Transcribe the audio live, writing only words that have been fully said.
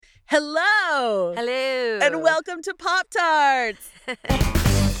Hello! Hello! And welcome to Pop Tarts!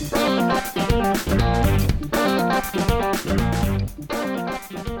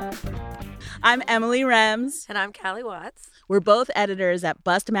 I'm Emily Rems. And I'm Callie Watts. We're both editors at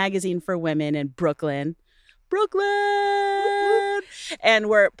Bust Magazine for Women in Brooklyn. And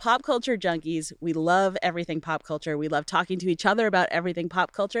we're pop culture junkies. We love everything pop culture. We love talking to each other about everything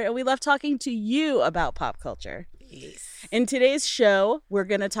pop culture. And we love talking to you about pop culture. Yes. In today's show, we're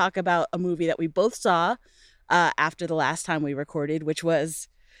going to talk about a movie that we both saw after the last time we recorded, which was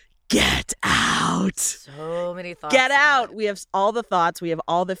Get Out. So many thoughts. Get Out. We have all the thoughts. We have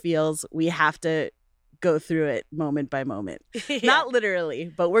all the feels. We have to go through it moment by moment. Yeah. Not literally,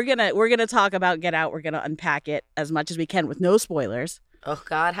 but we're gonna talk about Get Out. We're gonna unpack it as much as we can with no spoilers. Oh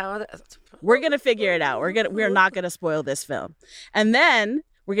God, how are they? We're gonna figure it out. We're not gonna spoil this film. And then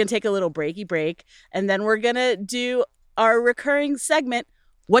we're gonna take a little break, and then we're gonna do our recurring segment,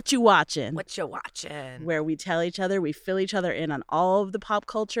 What You Watchin'? What you watching? Where we tell each other, we fill each other in on all of the pop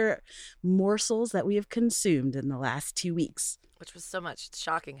culture morsels that we have consumed in the last 2 weeks. Which was so much. It's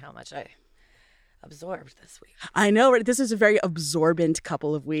shocking how much I absorbed this week. I know, right? This is a very absorbent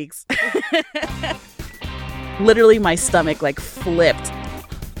couple of weeks. Literally, my stomach flipped.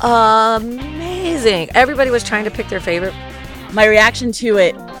 Amazing. Everybody was trying to pick their favorite. My reaction to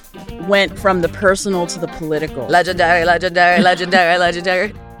it went from the personal to the political. Legendary, legendary, legendary,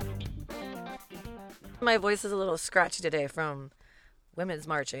 legendary. My voice is a little scratchy today from women's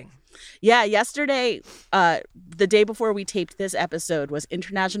marching. Yeah, yesterday, the day before we taped this episode was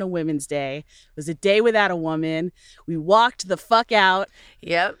International Women's Day. It was a day without a woman. We walked the fuck out.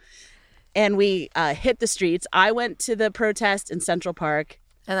 Yep. And we hit the streets. I went to the protest in Central Park.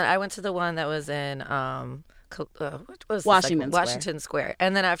 And then I went to the one that was in what was Washington Square.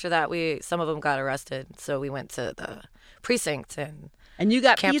 And then after that, some of them got arrested. So we went to the precinct and you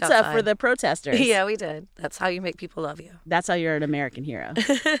got camped pizza outside. For the protesters. Yeah, we did. That's how you make people love you. That's how you're an American hero.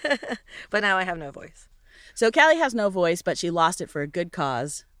 But now I have no voice. So Callie has no voice, but she lost it for a good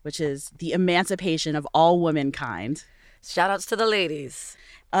cause, which is the emancipation of all womankind. Shout outs to the ladies.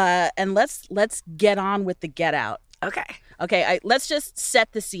 And let's get on with the Get Out. Okay. Let's just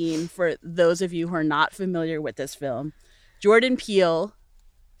set the scene for those of you who are not familiar with this film. Jordan Peele,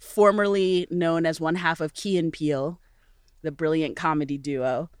 formerly known as one half of Key and Peele, the brilliant comedy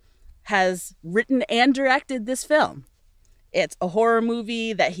duo, has written and directed this film. It's a horror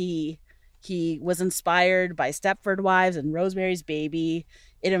movie that he was inspired by Stepford Wives and Rosemary's Baby.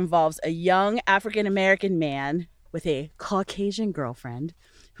 It involves a young African-American man with a Caucasian girlfriend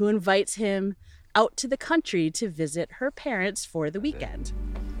who invites him out to the country to visit her parents for the weekend.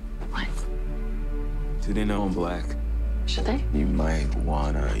 What? Do they know I'm black? Should they? You might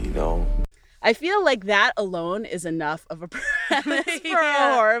wanna, I feel like that alone is enough of a premise for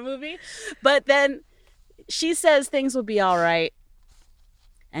a horror movie. But then she says things will be all right.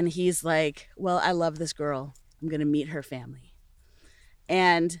 And he's like, well, I love this girl. I'm going to meet her family.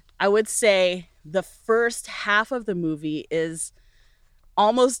 And I would say the first half of the movie is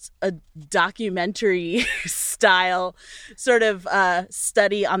almost a documentary style sort of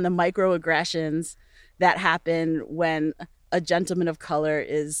study on the microaggressions that happen when a gentleman of color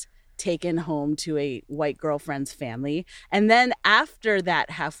is taken home to a white girlfriend's family. And then after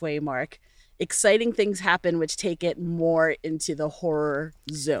that halfway mark, exciting things happen which take it more into the horror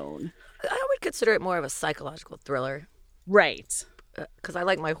zone. I would consider it more of a psychological thriller. Right. Because I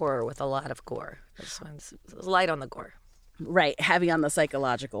like my horror with a lot of gore. This one's light on the gore. Right. Heavy on the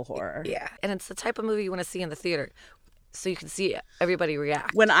psychological horror. Yeah. And it's the type of movie you want to see in the theater so you can see everybody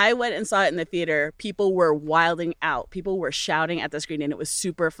react. When I went and saw it in the theater, people were wilding out. People were shouting at the screen, and it was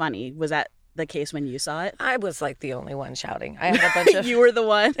super funny. Was that the case when you saw it? I was the only one shouting. I had a bunch of... You were the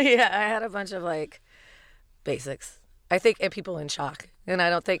one? Yeah, I had a bunch of basics. I think people in shock. And I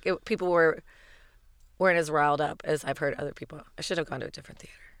don't think people weren't as riled up as I've heard other people. I should have gone to a different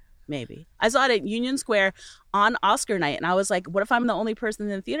theater. Maybe. I saw it at Union Square on Oscar night, and I was like, what if I'm the only person in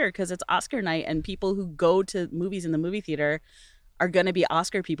the theater? Because it's Oscar night, and people who go to movies in the movie theater are going to be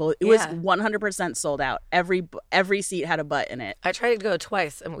Oscar people. It was 100% sold out. Every seat had a butt in it. I tried to go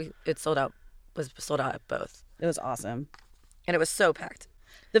twice, and was sold out at both. It was awesome. And it was so packed.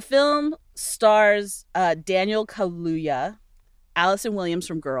 The film stars Daniel Kaluuya, Allison Williams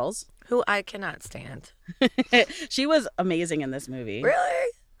from Girls. Who I cannot stand. She was amazing in this movie.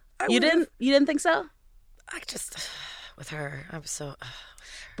 Really? You didn't think so? I just, with her, I'm so...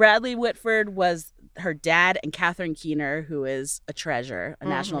 Bradley Whitford was her dad, and Catherine Keener, who is a treasure, a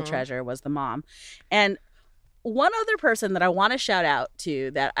national treasure, was the mom. And one other person that I want to shout out to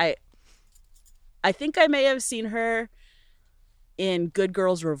that I think I may have seen her in Good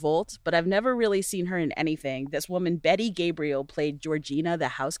Girls Revolt, but I've never really seen her in anything. This woman, Betty Gabriel, played Georgina, the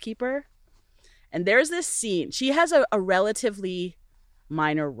housekeeper. And there's this scene. She has a relatively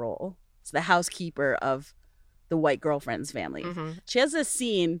minor role. It's the housekeeper of the white girlfriend's family. Mm-hmm. She has this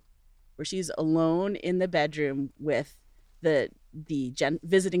scene where she's alone in the bedroom with the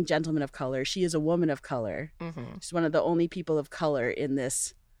visiting gentleman of color. She is a woman of color. Mm-hmm. She's one of the only people of color in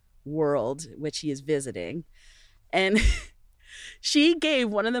this world which he is visiting. And she gave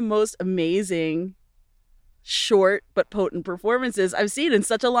one of the most amazing, short but potent performances I've seen in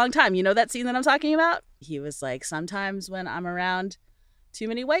such a long time. You know that scene that I'm talking about? He was like, sometimes when I'm around too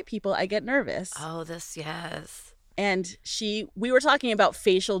many white people, I get nervous. Oh, yes. And we were talking about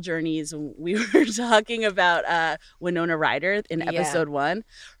facial journeys. We were talking about Winona Ryder in episode 1.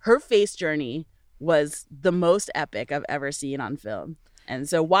 Her face journey was the most epic I've ever seen on film. And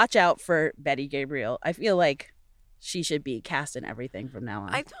so watch out for Betty Gabriel. I feel like she should be cast in everything from now on.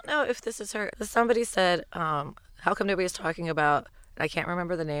 I don't know if this is her. Somebody said, how come nobody's talking about, I can't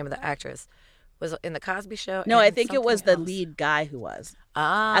remember the name of the actress, was in the Cosby Show? No, I think it was the lead guy who was.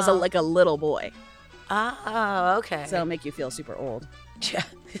 As a little boy. Oh, okay. So it'll make you feel super old. Yeah.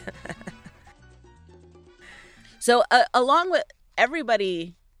 So along with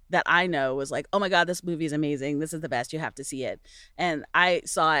everybody that I know was like, oh my God, this movie is amazing. This is the best. You have to see it. And I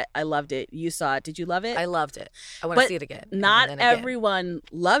saw it. I loved it. You saw it. Did you love it? I loved it. I want to see it again. Not everyone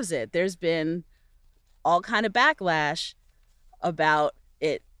loves it. There's been all kind of backlash about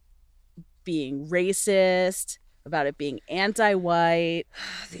it being racist, about it being anti-white.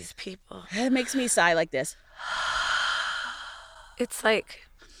 These people. It makes me sigh like this. It's like,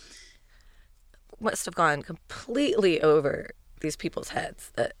 must have gone completely over these people's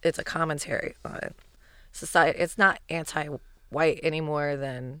heads that it's a commentary on society. It's not anti-white any more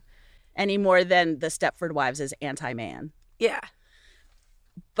than the Stepford Wives is anti-man. Yeah.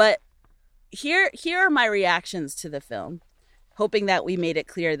 But here are my reactions to the film, hoping that we made it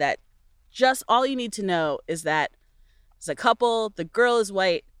clear that just all you need to know is that it's a couple, the girl is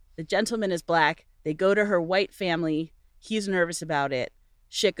white, the gentleman is black, they go to her white family, he's nervous about it,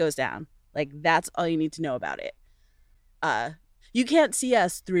 shit goes down. Like, that's all you need to know about it. You can't see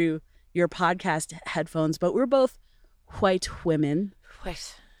us through your podcast headphones, but we're both white women.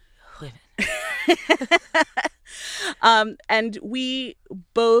 White women. And we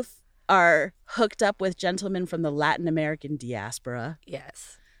both are hooked up with gentlemen from the Latin American diaspora.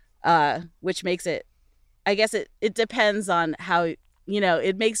 Yes. Which makes it, I guess it depends on how,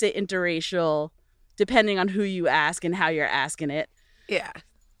 it makes it interracial depending on who you ask and how you're asking it. Yeah.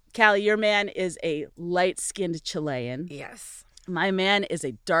 Callie, your man is a light-skinned Chilean. Yes. My man is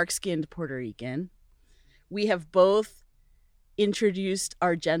a dark-skinned Puerto Rican. We have both introduced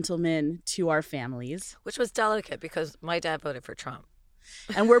our gentlemen to our families. Which was delicate because my dad voted for Trump.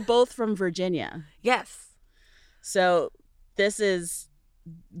 And we're both from Virginia. Yes. So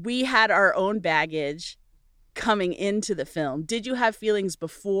we had our own baggage coming into the film. Did you have feelings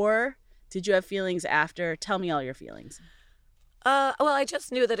before? Did you have feelings after? Tell me all your feelings. Well, I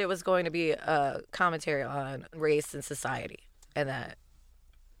just knew that it was going to be a commentary on race and society and that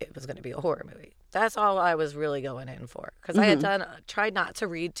it was going to be a horror movie. That's all I was really going in for. Because I had tried not to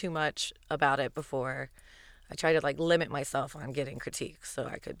read too much about it before. I tried to limit myself on getting critiques so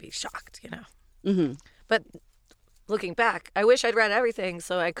I could be shocked, Mm-hmm. But looking back, I wish I'd read everything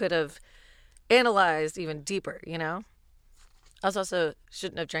so I could have analyzed even deeper, I also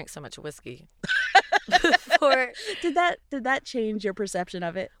shouldn't have drank so much whiskey. Before. Did that change your perception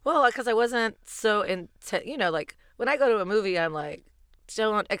of it? Well, because I wasn't so into, when I go to a movie, I'm like,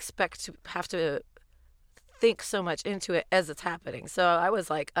 don't expect to have to think so much into it as it's happening. So I was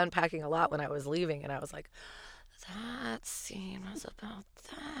unpacking a lot when I was leaving, and I was like, that scene was about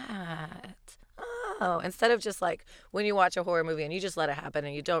that. Oh, instead of just when you watch a horror movie and you just let it happen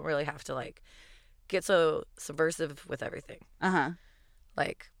and you don't really have to get so subversive with everything.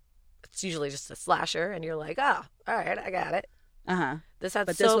 It's usually just a slasher, and you're like, oh, all right, I got it. This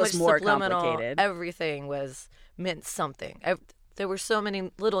had so much more subliminal. Complicated. Everything meant something. There were so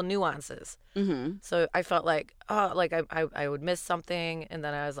many little nuances. Mm-hmm. So I felt I would miss something, and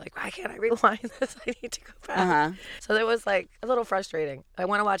then I was like, why can't I rewind this? I need to go back. So it was a little frustrating. I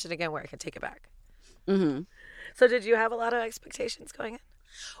want to watch it again where I can take it back. Mm-hmm. So did you have a lot of expectations going in?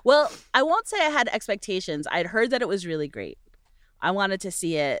 Well, I won't say I had expectations. I'd heard that it was really great. I wanted to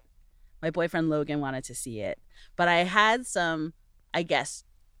see it. My boyfriend Logan wanted to see it. But I had some, I guess,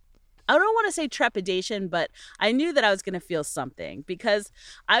 I don't want to say trepidation, but I knew that I was going to feel something because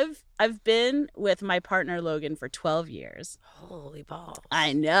I've been with my partner Logan for 12 years. Holy balls.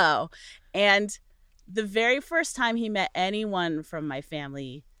 I know. And the very first time he met anyone from my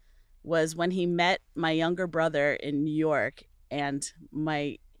family was when he met my younger brother in New York. And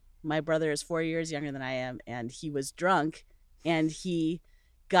my brother is 4 years younger than I am, and he was drunk, and he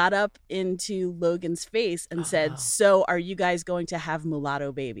got up into Logan's face and said, "So are you guys going to have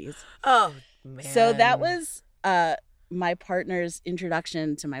mulatto babies?" Oh, man. So that was my partner's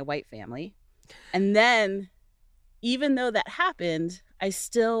introduction to my white family. And then, even though that happened, I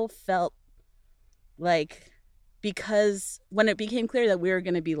still felt like, because when it became clear that we were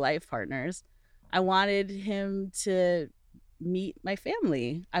going to be life partners, I wanted him to meet my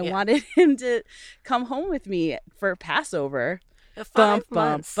family. I wanted him to come home with me for Passover. 5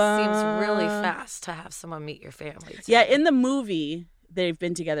 months seems really fast to have someone meet your family too. Yeah, in the movie, they've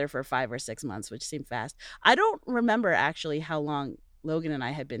been together for 5 or 6 months, which seemed fast. I don't remember actually how long Logan and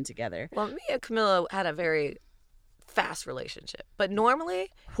I had been together. Well, me and Camilla had a very fast relationship, but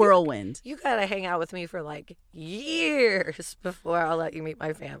normally whirlwind. You gotta hang out with me for like years before I'll let you meet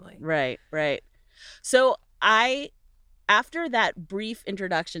my family. Right. So after that brief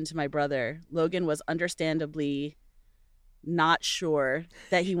introduction to my brother, Logan was understandably not sure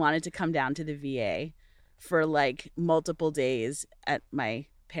that he wanted to come down to the VA for like multiple days at my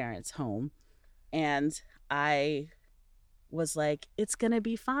parents' home. And I was like, it's going to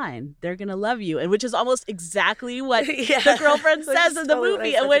be fine. They're going to love you. And which is almost exactly what the girlfriend says in the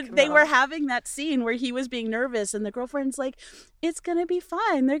movie. And when they were having that scene where he was being nervous and the girlfriend's like, it's going to be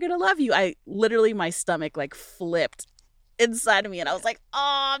fine. They're going to love you. I literally, my stomach like flipped inside of me. And I was like,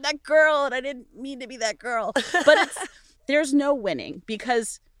 oh, I'm that girl. And I didn't mean to be that girl. But there's no winning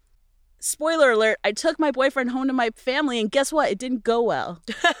because, spoiler alert, I took my boyfriend home to my family and guess what? It didn't go well.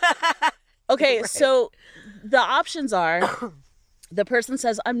 Okay, right. So the options are the person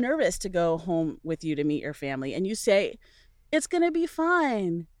says, I'm nervous to go home with you to meet your family. And you say, it's going to be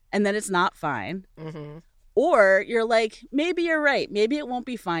fine. And then it's not fine. Mm-hmm. Or you're like, maybe you're right. Maybe it won't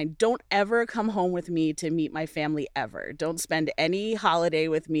be fine. Don't ever come home with me to meet my family ever. Don't spend any holiday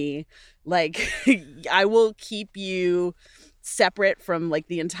with me. Like, I will keep you separate from like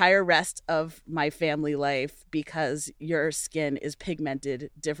the entire rest of my family life because your skin is pigmented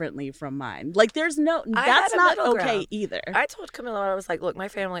differently from mine. Like, that's not okay either. I told Camilla, I was like, look, my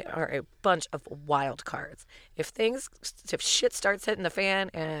family are a bunch of wild cards. If shit starts hitting the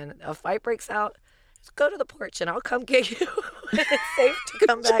fan and a fight breaks out, just go to the porch and I'll come get you. It's safe to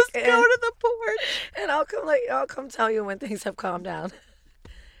come back in. Just go to the porch. And I'll come tell you when things have calmed down.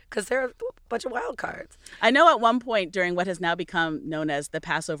 Because they're a bunch of wild cards. I know at one point during what has now become known as the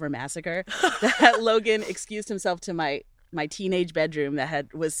Passover Massacre, that Logan excused himself to my teenage bedroom that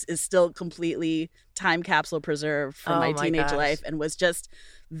is still completely time capsule preserved from my teenage life, and was just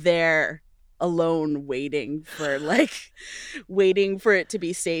there alone waiting for it to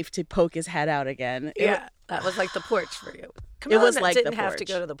be safe to poke his head out again. That was like the porch for you. Camilla it was like didn't the have to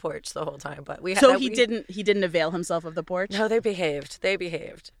go to the porch the whole time, but he didn't avail himself of the porch. No, they behaved.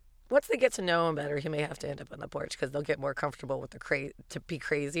 Once they get to know him better, he may have to end up on the porch because they'll get more comfortable with to be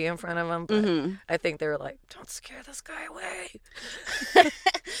crazy in front of him. But I think they were like, don't scare this guy away.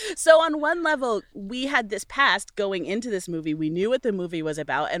 So on one level, we had this past going into this movie. We knew what the movie was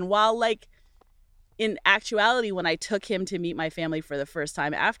about. And while like in actuality, when I took him to meet my family for the first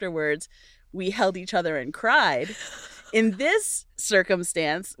time afterwards, we held each other and cried. In this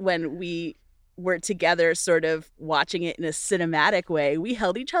circumstance, when we were together sort of watching it in a cinematic way, we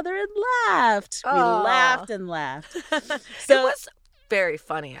held each other and laughed. We laughed and laughed. So it was very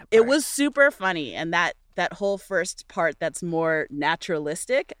funny. It was super funny. And that whole first part that's more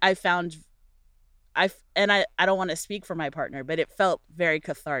naturalistic, I found... I don't want to speak for my partner, but it felt very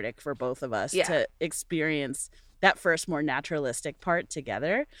cathartic for both of us to experience that first more naturalistic part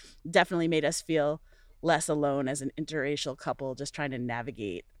together. Definitely made us feel less alone as an interracial couple just trying to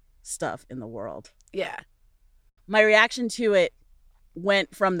navigate stuff in the world. Yeah. My reaction to it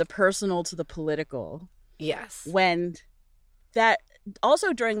went from the personal to the political. Yes. When that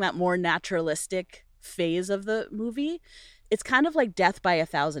also during that more naturalistic phase of the movie, it's kind of like death by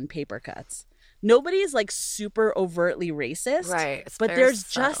 1,000 paper cuts. Nobody's like super overtly racist. Right. But there's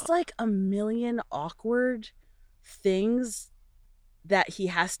just like a million awkward things that he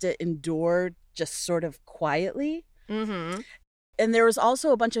has to endure just sort of quietly. Mm-hmm. And there was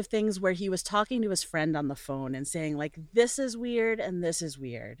also a bunch of things where he was talking to his friend on the phone and saying like, this is weird and this is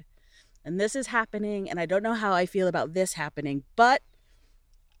weird. And this is happening and I don't know how I feel about this happening, but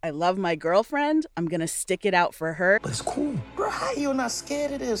I love my girlfriend. I'm going to stick it out for her. But it's cool. Bro, how you not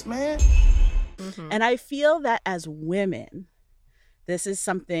scared of this, man? Mm-hmm. And I feel that as women, this is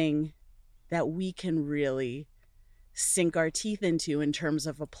something that we can really sink our teeth into in terms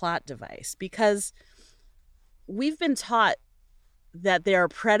of a plot device. Because we've been taught that there are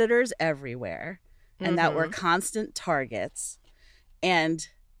predators everywhere and that we're constant targets, and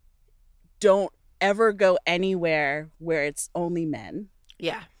don't ever go anywhere where it's only men.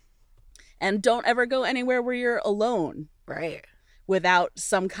 Yeah. And don't ever go anywhere where you're alone. Right. Without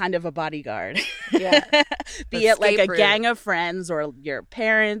some kind of a bodyguard. Yeah. Be it like a route. gang of friends or your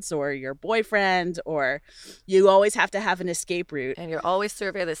parents or your boyfriend, or you always have to have an escape route. And you're always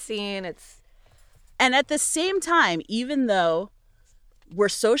survey the scene. And at the same time, even though we're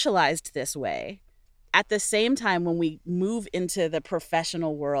socialized this way, at the same time, when we move into the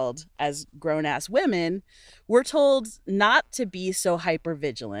professional world as grown-ass women, we're told not to be so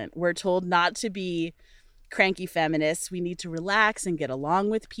hypervigilant. We're told not to be cranky feminists. We need to relax and get along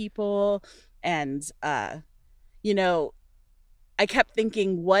with people. And, you know, I kept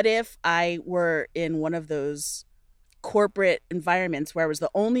thinking, what if I were in one of those corporate environments where I was the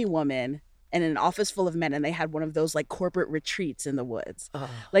only woman and in an office full of men, and they had one of those like corporate retreats in the woods.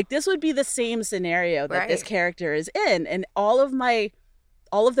 Like, this would be the same scenario that this character is in. And all of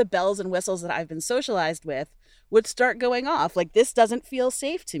the bells and whistles that I've been socialized with would start going off. Like, this doesn't feel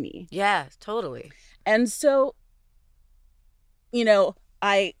safe to me. Yeah, totally. And so, you know,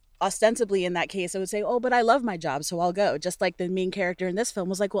 I ostensibly in that case, I would say, oh, but I love my job, so I'll go. Just like the main character in this film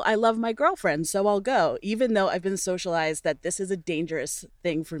was like, well, I love my girlfriend, so I'll go. Even though I've been socialized that this is a dangerous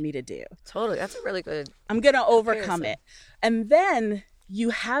thing for me to do. Totally. That's a really good I'm going to overcome it. And then you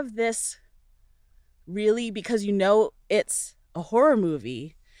have this really, because you know it's a horror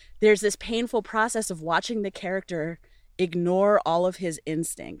movie, there's this painful process of watching the character ignore all of his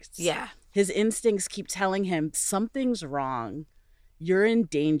instincts. Yeah. His instincts keep telling him something's wrong. You're in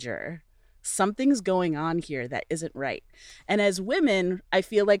danger. Something's going on here that isn't right. And as women, I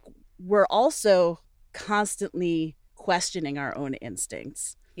feel like we're also constantly questioning our own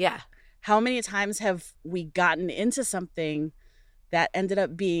instincts. Yeah. How many times have we gotten into something that ended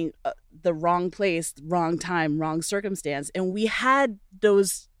up being the wrong place, wrong time, wrong circumstance, and we had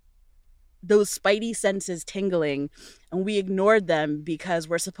those spidey senses tingling, and we ignored them because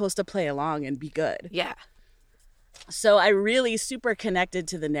we're supposed to play along and be good. Yeah. So I really super connected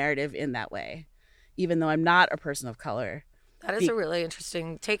to the narrative in that way, even though I'm not a person of color. That is a really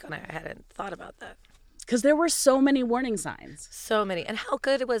interesting take on it. I hadn't thought about that. Because there were so many warning signs. So many. And how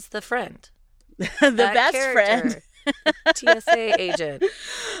good was the friend? The best friend. TSA agent.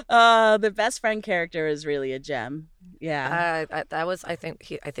 The best friend character is really a gem. Yeah. I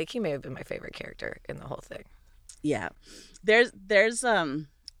think he may have been my favorite character in the whole thing. Yeah. There's a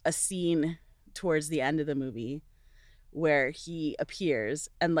scene towards the end of the movie where he appears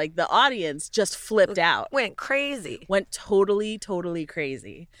and like the audience just flipped out. Went crazy. Went totally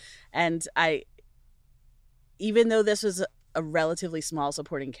crazy. And even though this was a relatively small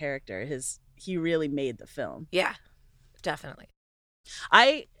supporting character, he really made the film. Yeah, definitely.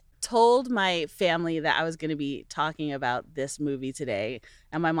 I told my family that I was going to be talking about this movie today,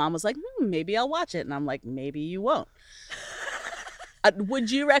 and my mom was like, maybe I'll watch it. And I'm like, maybe you won't. Would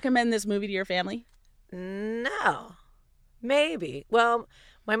you recommend this movie to your family? No. Maybe. Well,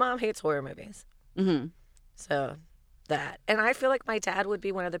 my mom hates horror movies. Mm-hmm. So that. And I feel like my dad would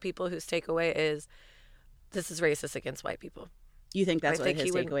be one of the people whose takeaway is, this is racist against white people. You think that's what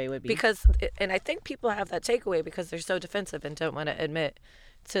his takeaway would be? Because, and I think people have that takeaway because they're so defensive and don't want to admit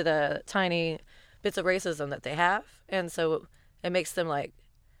to the tiny bits of racism that they have. And so it makes them like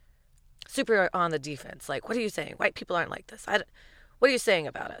super on the defense. Like, what are you saying? White people aren't like this. What are you saying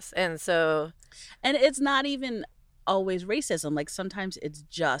about us? And it's not even always racism. Like, sometimes it's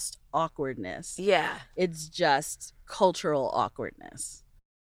just awkwardness. Yeah. It's just cultural awkwardness.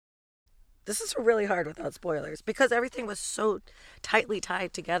 This is really hard without spoilers because everything was so tightly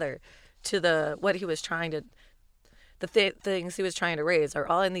tied together to what he was trying to, things he was trying to raise are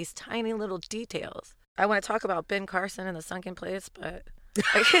all in these tiny little details. I want to talk about Ben Carson in The Sunken Place, but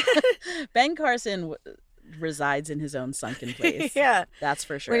Ben Carson resides in his own sunken place. Yeah. That's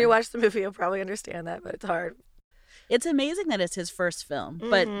for sure. When you watch the movie, you'll probably understand that, but it's hard. It's amazing that it's his first film.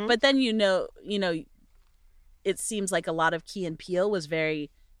 Mm-hmm. But then, you know, it seems like a lot of Key and Peele was very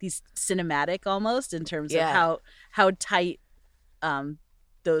these cinematic almost in terms of how tight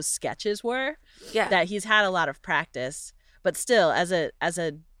those sketches were. Yeah. That he's had a lot of practice, but still as a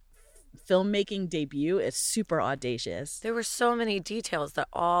filmmaking debut, it's super audacious. There were so many details that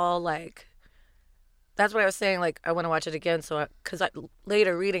all like, that's what I was saying, like I want to watch it again, so because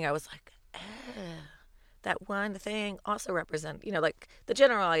later reading I was like, that one thing also represent, like the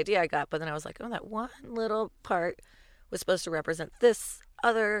general idea I got, but then I was like, oh, that one little part was supposed to represent this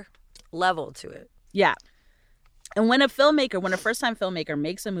other level to it. Yeah. And when a first-time filmmaker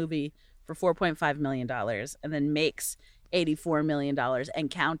makes a movie for $4.5 million and then makes $84 million and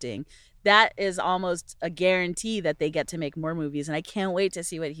counting, that is almost a guarantee that they get to make more movies. And I can't wait to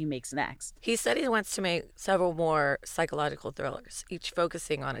see what he makes next. He said he wants to make several more psychological thrillers, each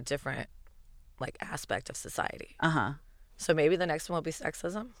focusing on a different aspect of society. So maybe the next one will be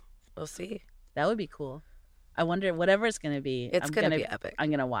sexism. We'll see. That would be cool. I wonder, whatever it's going to be. It's going to be epic. I'm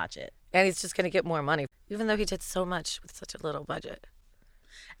going to watch it. And he's just going to get more money, even though he did so much with such a little budget.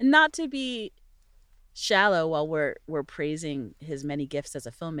 And not to be shallow while we're praising his many gifts as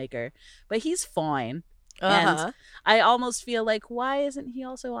a filmmaker, but he's fine. And I almost feel like, why isn't he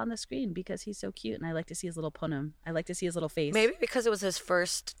also on the screen? Because he's so cute, and I like to see his little punum. I like to see his little face. Maybe because it was his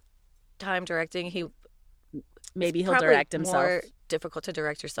first time directing, maybe he'll direct himself. More difficult to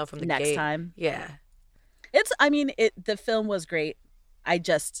direct yourself from the next gate. time. Yeah. The film was great. I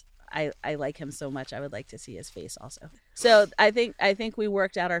like him so much. I would like to see his face also. So I think we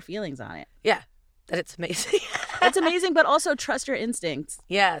worked out our feelings on it. Yeah. That it's amazing. It's amazing, but also trust your instincts.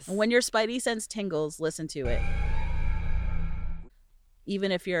 Yes. When your spidey sense tingles, listen to it.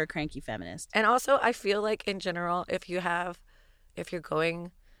 Even if you're a cranky feminist. And also, I feel like in general, if you're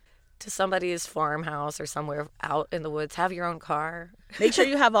going to somebody's farmhouse or somewhere out in the woods, have your own car. Make sure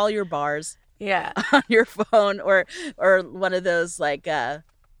you have all your bars. Yeah. On your phone or one of those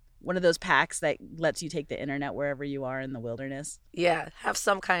packs that lets you take the internet wherever you are in the wilderness. Yeah. Have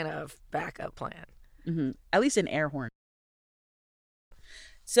some kind of backup plan. Mm-hmm. At least an air horn.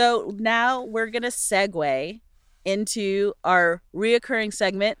 So now we're going to segue into our reoccurring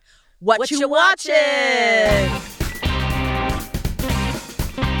segment, What You Watching?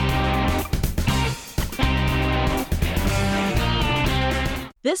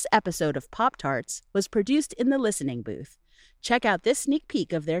 This episode of Pop-Tarts was produced in the Listening Booth. Check out this sneak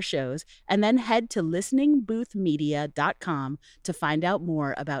peek of their shows and then head to listeningboothmedia.com to find out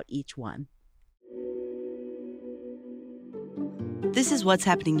more about each one. This is What's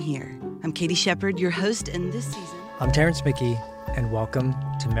Happening Here. I'm Katie Shepard, your host, and this season... I'm Terrence Mickey, and welcome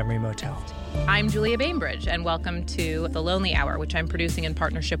to Memory Motel. I'm Julia Bainbridge, and welcome to The Lonely Hour, which I'm producing in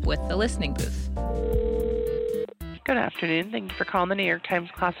partnership with The Listening Booth. Good afternoon. Thank you for calling the New York Times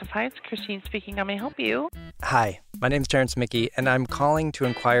Classifieds. Christine speaking. How may I help you? Hi, my name's Terrence Mickey, and I'm calling to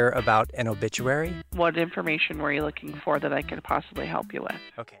inquire about an obituary. What information were you looking for that I could possibly help you with?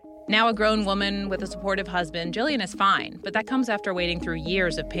 Okay. Now a grown woman with a supportive husband, Jillian is fine, but that comes after wading through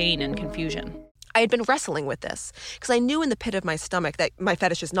years of pain and confusion. I had been wrestling with this because I knew in the pit of my stomach that my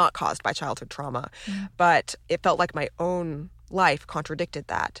fetish is not caused by childhood trauma, but it felt like my own life contradicted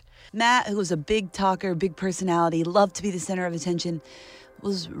that. Matt, who was a big talker, big personality, loved to be the center of attention,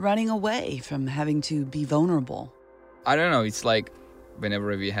 was running away from having to be vulnerable. I don't know, it's like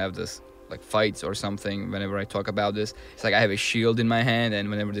whenever we have this fights or something, whenever I talk about this, it's like I have a shield in my hand, and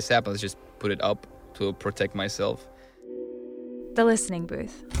whenever this happens, I just put it up to protect myself. The Listening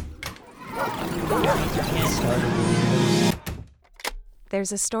Booth.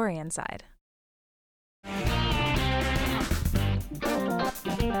 There's a story inside.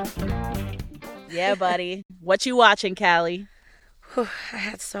 Yeah, buddy. What you watching, Callie? I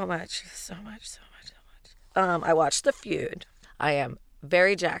had so much. I watched The Feud. I am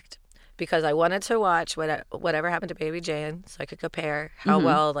very jacked because I wanted to watch whatever happened to Baby Jane, so I could compare how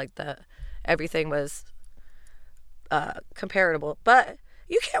well everything was comparable. But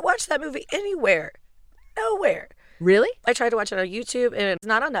you can't watch that movie anywhere, nowhere. Really? I tried to watch it on YouTube, and it's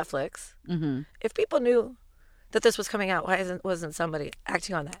not on Netflix. Mm-hmm. If people knew that this was coming out, why wasn't somebody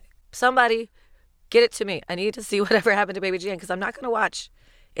acting on that? Somebody get it to me. I need to see whatever happened to Baby Jane because I'm not going to watch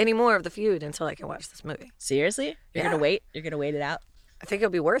any more of The Feud until I can watch this movie. Seriously? You're going to wait? You're going to wait it out? I think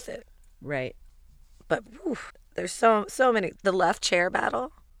it'll be worth it. Right. But there's so many. The left chair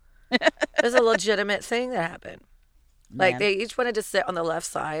battle. There's a legitimate thing that happened. Man. They each wanted to sit on the left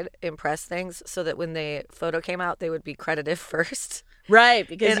side and press things so that when the photo came out, they would be credited first. Right,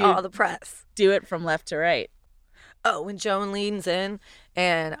 because in all the press. Do it from left to right. Oh, when Joan leans in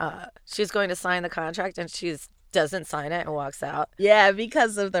and she's going to sign the contract and she doesn't sign it and walks out. Yeah,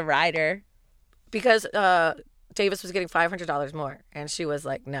 because of the rider. Because Davis was getting $500 more, and she was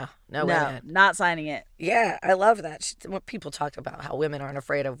like, no, not signing it. Yeah, I love that. When people talked about how women aren't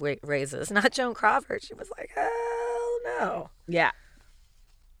afraid of raises, not Joan Crawford. She was like, hell no. Yeah.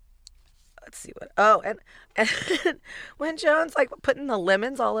 Let's see what. Oh, and when Joan's putting the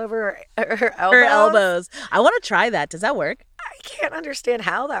lemons all over her elbows. Her elbows. I want to try that. Does that work? I can't understand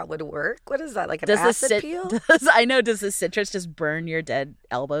how that would work. What is that, like an acid peel? Does the citrus just burn your dead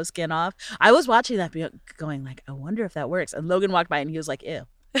elbow skin off? I was watching that going I wonder if that works. And Logan walked by and he was like, ew.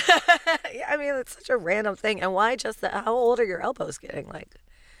 Yeah, I mean, it's such a random thing. And why just that? How old are your elbows getting?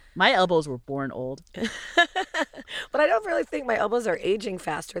 My elbows were born old. But I don't really think my elbows are aging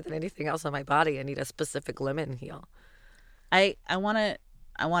faster than anything else on my body. I need a specific lemon heel. I want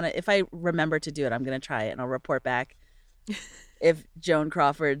to, if I remember to do it, I'm going to try it and I'll report back if Joan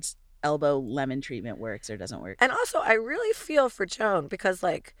Crawford's elbow lemon treatment works or doesn't work. And also, I really feel for Joan because,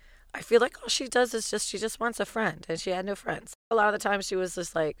 like, I feel like all she does is she just wants a friend, and she had no friends. A lot of the time she was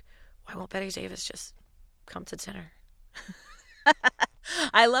just like, why won't Bette Davis just come to dinner?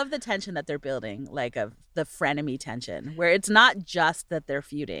 I love the tension that they're building, like the frenemy tension, where it's not just that they're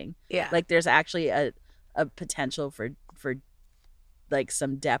feuding. Yeah. Like there's actually a potential for like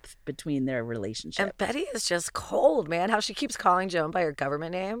some depth between their relationship. And Betty is just cold, man. How she keeps calling Joan by her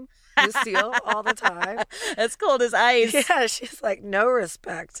government name, Lucille, all the time. That's cold as ice. Yeah, she's like, no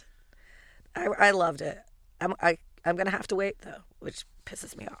respect. I loved it. I'm gonna have to wait though, which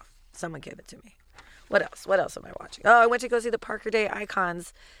pisses me off. Someone give it to me. What else? What else am I watching? Oh, I went to go see the Parker Day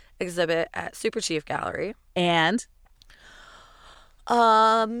Icons exhibit at Super Chief Gallery. And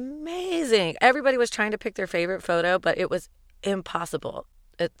amazing. Everybody was trying to pick their favorite photo, but it was impossible.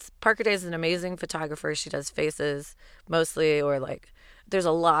 Parker Day is an amazing photographer. She does faces mostly, or like there's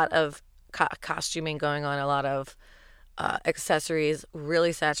a lot of costuming going on, a lot of accessories,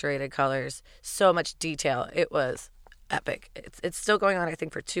 really saturated colors, so much detail. It was epic. It's still going on, I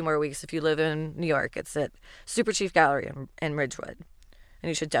think, for 2 more weeks. If you live in New York, it's at Super Chief Gallery in Ridgewood, and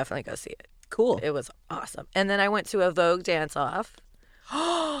you should definitely go see it. Cool. It was awesome. And then I went to a Vogue dance-off.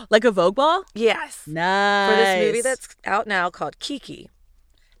 Like a Vogue ball? Yes. Nice. For this movie that's out now called Kiki.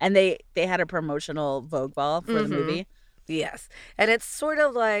 And they had a promotional Vogue ball for the movie? Yes. And it's sort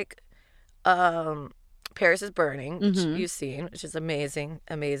of like Paris is Burning, which you've seen, which is amazing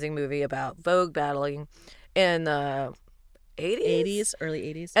movie about Vogue battling in the 80s? Early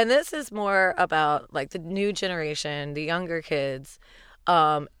 80s. And this is more about like the new generation, the younger kids,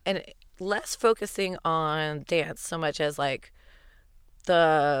 and less focusing on dance so much as like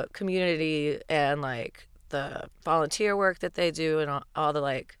the community and like the volunteer work that they do and all the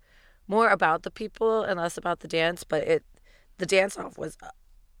like more about the people and less about the dance. But the dance off was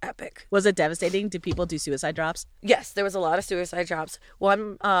epic. Was it devastating? Did people do suicide drops? Yes, there was a lot of suicide drops.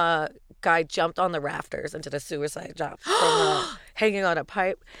 One guy jumped on the rafters and did a suicide drop from hanging on a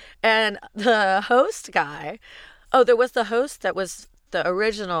pipe. And the host guy, there was the host that was the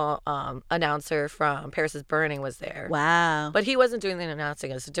original announcer from Paris is Burning was there. Wow. But he wasn't doing the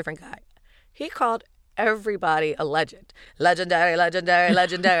announcing. It was a different guy. He called everybody a legend. Legendary, legendary,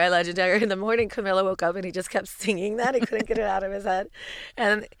 legendary, legendary. In the morning, Camilla woke up and he just kept singing that. He couldn't get it out of his head.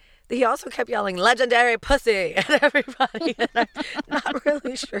 And he also kept yelling, legendary pussy, at everybody. And I'm not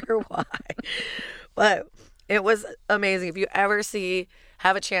really sure why. But it was amazing. If you ever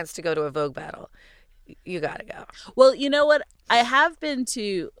have a chance to go to a Vogue battle, you got to go. Well, you know what? I have been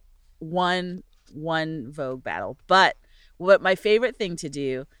to one Vogue battle, but what my favorite thing to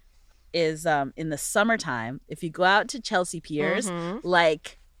do is in the summertime, if you go out to Chelsea Piers,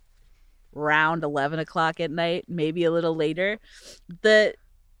 like around 11 o'clock at night, maybe a little later, the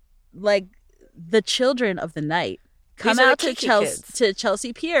children of the night come out to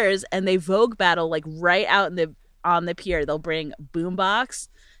Chelsea Piers and they Vogue battle like right out on the pier. They'll bring boombox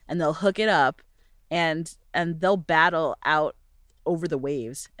and they'll hook it up and they'll battle out over the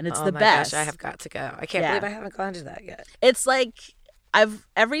waves, and it's the best. Gosh, I have got to go. I can't believe I haven't gone to that yet. It's like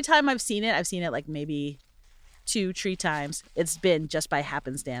every time I've seen it like maybe 2-3 times. It's been just by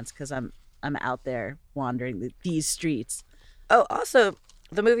happenstance because I'm out there wandering these streets. Oh, also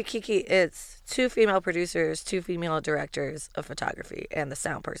the movie Kiki, it's 2 female producers, 2 female directors of photography, and the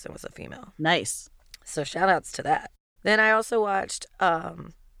sound person was a female. Nice. So shout outs to that. Then I also watched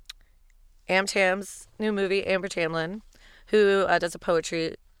Amtam's new movie, Amber Tamlin, who does a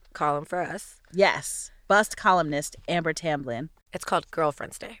poetry column for us. Yes. Bust columnist Amber Tamlin. It's called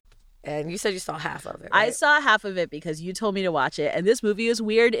Girlfriend's Day. And you said you saw half of it, right? I saw half of it because you told me to watch it. And this movie is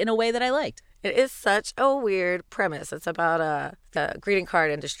weird in a way that I liked. It is such a weird premise. It's about the greeting card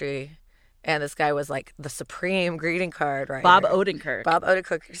industry. And this guy was like the supreme greeting card writer. Bob Odenkirk. Bob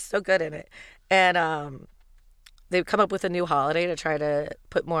Odenkirk. He's so good in it. And they've come up with a new holiday to try to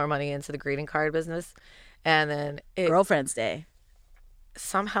put more money into the greeting card business. And then Girlfriend's Day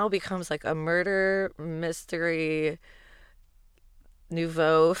somehow becomes like a murder mystery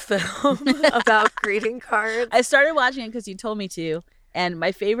nouveau film about greeting cards. I started watching it because you told me to. And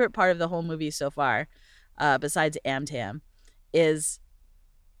my favorite part of the whole movie so far, besides Amtam, is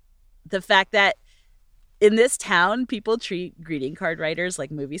the fact that in this town, people treat greeting card writers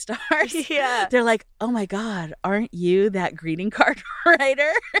like movie stars. Yeah. They're like, oh my God, aren't you that greeting card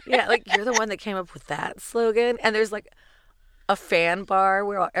writer? Yeah, like you're the one that came up with that slogan. And there's like a fan bar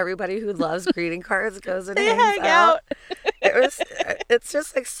where everybody who loves greeting cards goes and They hangs hang out. It's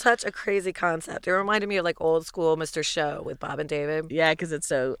just like such a crazy concept. It reminded me of like old school Mr. Show with Bob and David. Yeah, because it's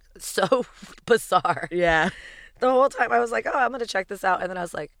so bizarre. Yeah. The whole time I was like, oh, I'm gonna check this out, and then I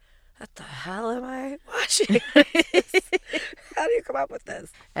was like, what the hell am I watching? How do you come up with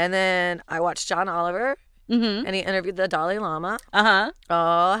this? And then I watched John Oliver. Mm-hmm. And he interviewed the Dalai Lama. Uh-huh.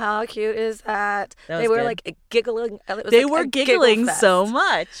 Oh, how cute is that? That they was were good. like giggling. They were giggling so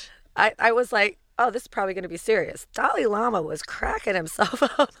much. I was like, oh, this is probably going to be serious. Dalai Lama was cracking himself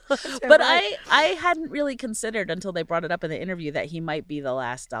up. But I hadn't really considered until they brought it up in the interview that he might be the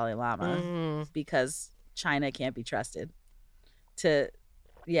last Dalai Lama because China can't be trusted to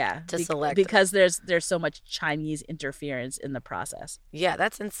select because there's so much Chinese interference in the process. Yeah,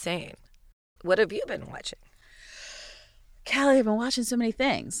 that's insane. What have you been watching? Callie, I've been watching so many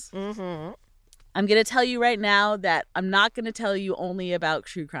things. Mm-hmm. I'm going to tell you right now that I'm not going to tell you only about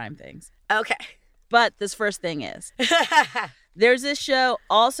true crime things. Okay. But this first thing is, there's this show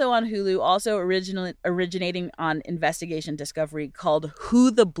also on Hulu, also originating on Investigation Discovery called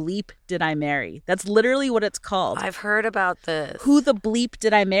Who the Bleep Did I Marry? That's literally what it's called. I've heard about this. Who the Bleep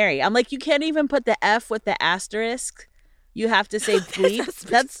Did I Marry? I'm like, you can't even put the F with the asterisk. You have to say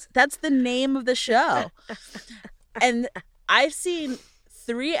bleep. That's the name of the show. And I've seen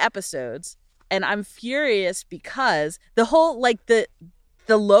 3 episodes and I'm furious because the whole like the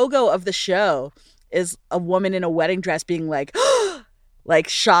logo of the show is a woman in a wedding dress being like like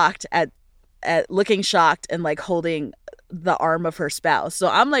shocked at looking shocked and like holding the arm of her spouse. So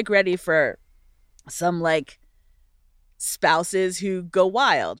I'm like ready for some like spouses who go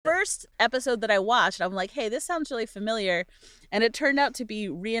wild. First episode that I watched, I'm like, hey, this sounds really familiar. And it turned out to be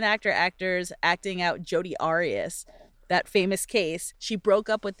reenactor actors acting out Jodi Arias, that famous case. She broke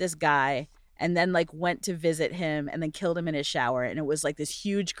up with this guy and then like went to visit him and then killed him in his shower. And it was like this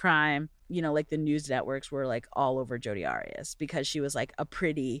huge crime. You know, like the news networks were like all over Jodi Arias because she was like a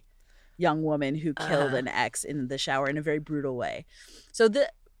pretty young woman who killed an ex in the shower in a very brutal way. So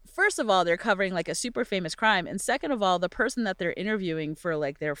first of all, they're covering like a super famous crime. And second of all, the person that they're interviewing for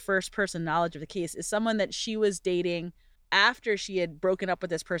like their first person knowledge of the case is someone that she was dating after she had broken up with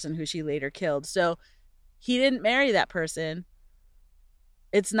this person who she later killed. So he didn't marry that person.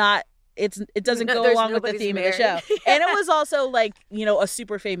 It doesn't go along with the theme of the show. And it was also like, you know, a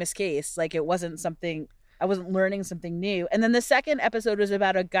super famous case. Like it wasn't something, I wasn't learning something new. And then the second episode was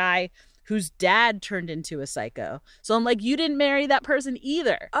about a guy whose dad turned into a psycho. So I'm like, you didn't marry that person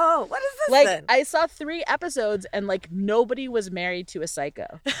either. Oh, what is this like, then? I saw 3 episodes and like nobody was married to a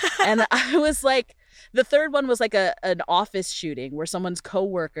psycho. And I was like, the third one was like an office shooting where someone's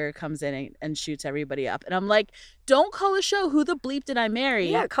coworker comes in and shoots everybody up. And I'm like, don't call a show Who the Bleep Did I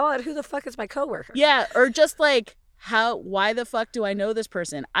Marry? Yeah, call it Who the Fuck Is My Coworker? Yeah, or just like, why the fuck do I know this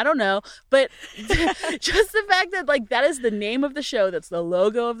person? I don't know. But just the fact that like that is the name of the show, that's the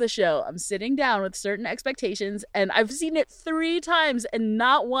logo of the show. I'm sitting down with certain expectations and I've seen it 3 times and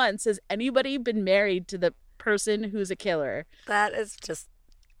not once has anybody been married to the person who's a killer. That is just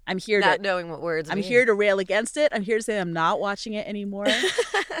I'm here not to knowing what words I'm mean. here to rail against it. I'm here to say I'm not watching it anymore.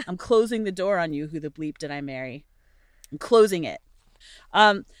 I'm closing the door on you. Who the bleep did I marry? I'm closing it.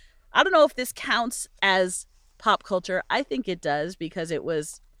 I don't know if this counts as pop culture. I think it does because it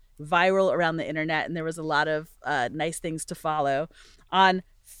was viral around the internet and there was a lot of nice things to follow. On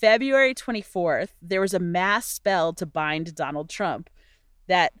February 24th, there was a mass spell to bind Donald Trump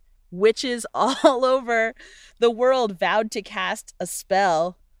that witches all over the world vowed to cast a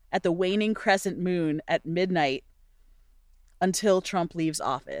spell at the waning crescent moon at midnight until Trump leaves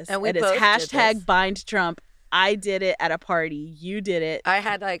office. And it's hashtag bind Trump. I did it at a party. You did it. I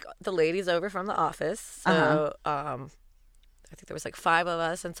had like the ladies over from the office. So I think there was like 5 of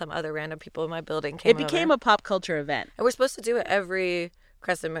us and some other random people in my building came over. It became a pop culture event. And we're supposed to do it every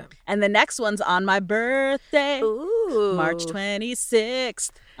crescent moon. And the next one's on my birthday. Ooh. March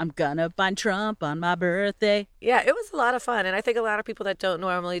 26th. I'm gonna bind Trump on my birthday. Yeah, it was a lot of fun. And I think a lot of people that don't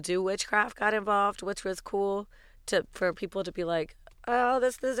normally do witchcraft got involved, which was cool for people to be like, oh,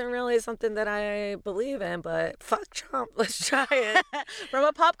 this isn't really something that I believe in, but fuck Trump. Let's try it. From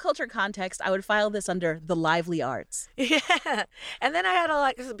a pop culture context, I would file this under the lively arts. Yeah. And then I had a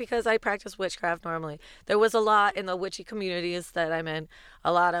lot, because I practice witchcraft normally, there was a lot in the witchy communities that I'm in,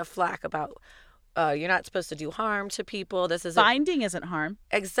 a lot of flack about you're not supposed to do harm to people. This isn't binding isn't harm.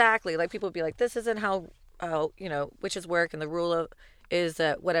 Exactly. Like people would be like, this isn't how witches work, and the rule is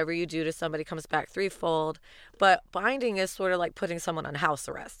that whatever you do to somebody comes back threefold. But binding is sort of like putting someone on house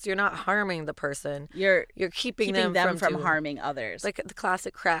arrest. You're not harming the person. You're keeping them from harming others. Like the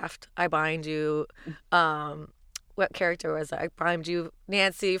classic craft, I bind you. what character was it? I primed you,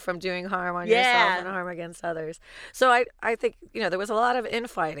 Nancy, from doing harm on yourself and harm against others. So I think, there was a lot of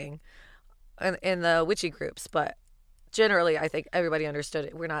infighting in the witchy groups, but generally I think everybody understood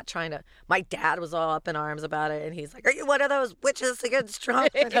it. We're not trying to, my dad was all up in arms about it, and he's like, are you one of those witches against Trump?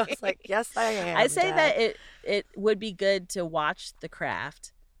 And I was like, yes, I am. I say Dad. that it would be good to watch The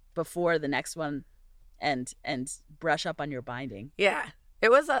Craft before the next one and brush up on your binding. Yeah. It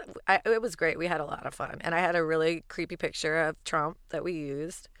was great. We had a lot of fun. And I had a really creepy picture of Trump that we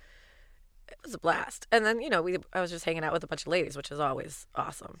used. It was a blast. And then, I was just hanging out with a bunch of ladies, which is always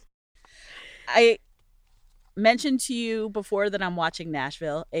awesome. I mentioned to you before that I'm watching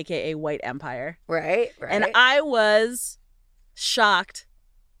Nashville, aka White Empire. Right. And I was shocked,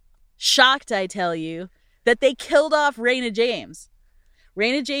 I tell you, that they killed off Raina James.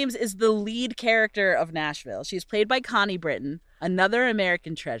 Raina James is the lead character of Nashville. She's played by Connie Britton, another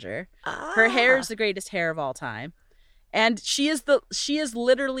American treasure. Her hair is the greatest hair of all time. And she is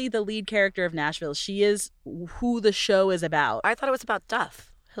literally the lead character of Nashville. She is who the show is about. I thought it was about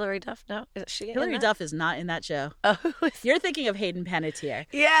Duff. Hilary Duff? No, is she? Hilary Duff is not in that show. Oh, you're thinking of Hayden Panettiere.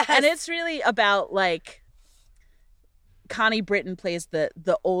 Yes. And it's really about like Connie Britton plays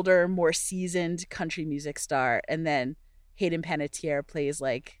the older, more seasoned country music star, and then Hayden Panettiere plays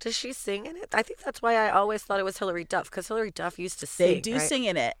like... Does she sing in it? I think that's why I always thought it was Hilary Duff, because Hilary Duff used to sing. They do sing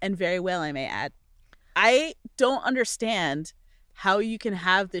in it, and very well, I may add. I don't understand how you can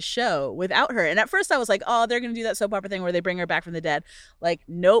have the show without her. And at first I was like, oh, they're going to do that soap opera thing where they bring her back from the dead. Like,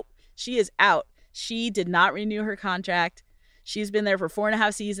 nope, she is out. She did not renew her contract. She's been there for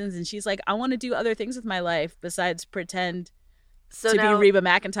 4.5 seasons, and she's like, I want to do other things with my life besides pretend to be Reba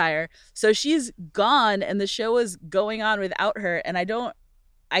McEntire. So she's gone, and the show is going on without her. And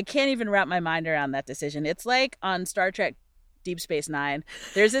I can't even wrap my mind around that decision. It's like on Star Trek Deep Space Nine.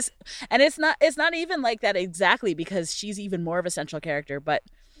 There's this, and it's not even like that exactly, because she's even more of a central character. But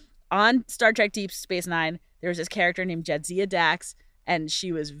on Star Trek Deep Space Nine, there was this character named Jadzia Dax, and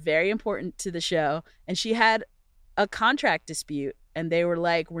she was very important to the show. And she had a contract dispute, and they were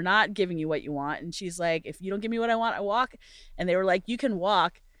like, we're not giving you what you want. And she's like, if you don't give me what I want, I walk. And they were like, you can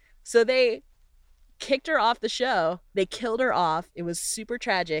walk. So they kicked her off the show. They killed her off. It was super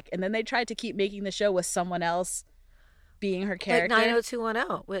tragic. And then they tried to keep making the show with someone else being her character. Like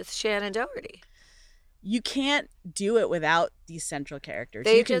 90210 with Shannon Doherty. You can't do it without these central characters.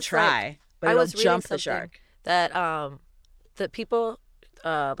 They you can try, but it'll jump the shark. That the people,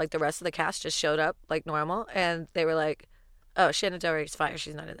 like the rest of the cast, just showed up like normal, and they were like, oh, Shannon Doherty's fired.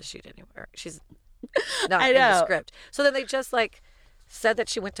 She's not in the shoot anymore. She's not in the script. So then they just like said that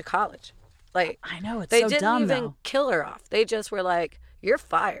she went to college. Like, I know, it's they so didn't dumb, even though. kill her off. They just were like, you're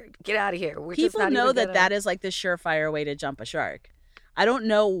fired. Get out of here. We're just People not know even that gonna... that is like the surefire way to jump a shark. I don't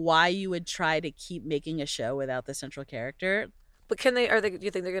know why you would try to keep making a show without the central character. But can they? Do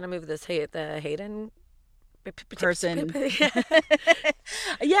you think they're going to move the Hayden person?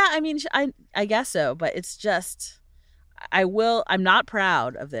 Yeah, I mean, I guess so, but it's just. I'm not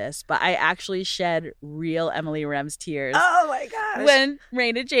proud of this, but I actually shed real Emily Rems tears. Oh my gosh. When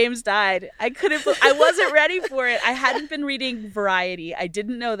Raina James died. I wasn't ready for it. I hadn't been reading Variety. I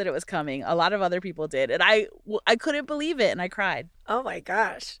didn't know that it was coming. A lot of other people did. And I couldn't believe it, and I cried. Oh my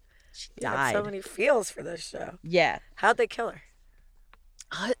gosh. She You had died. so many feels for this show. Yeah. How'd they kill her?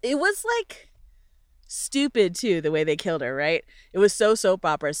 It was like stupid too, the way they killed her, right? It was so soap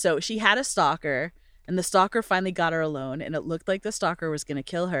opera. So she had a stalker, and the stalker finally got her alone, and it looked like the stalker was going to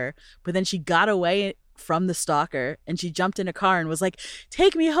kill her. But then she got away from the stalker, and she jumped in a car and was like,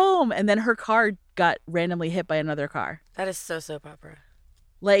 take me home. And then her car got randomly hit by another car. That is so soap opera.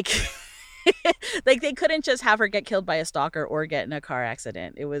 Like, like they couldn't just have her get killed by a stalker or get in a car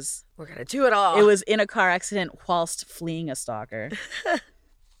accident. We're going to do it all. It was in a car accident whilst fleeing a stalker.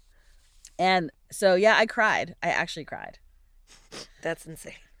 And so, yeah, I cried. I actually cried. That's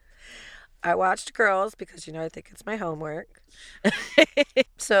insane. I watched Girls because, I think it's my homework.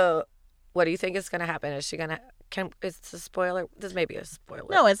 So what do you think is going to happen? Is she going to... It's a spoiler? This may be a spoiler.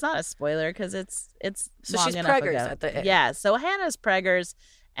 No, it's not a spoiler because it's so long she's enough preggers ago. at the end. Yeah, so Hannah's preggers,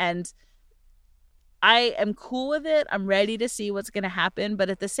 and I am cool with it. I'm ready to see what's going to happen. But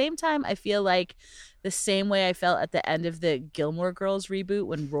at the same time, I feel like the same way I felt at the end of the Gilmore Girls reboot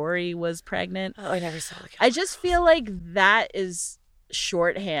when Rory was pregnant. Oh, I never saw the I just feel like that is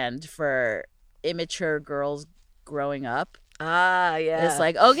shorthand for immature girls growing up. Ah, yeah. It's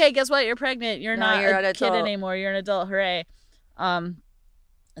like, okay, guess what? You're pregnant. You're not you're a an kid adult. anymore. You're an adult. Hooray.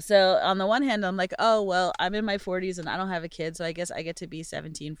 So on the one hand, I'm like, oh, well, I'm in my 40s and I don't have a kid, so I guess I get to be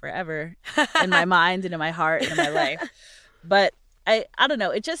 17 forever in my mind and in my heart and in my life. But I don't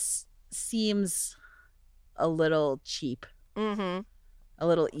know. It just seems a little cheap. Mm-hmm. A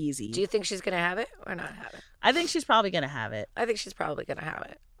little easy. Do you think she's going to have it or not have it? I think she's probably going to have it. I think she's probably going to have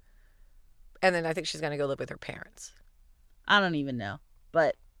it. And then I think she's going to go live with her parents. I don't even know.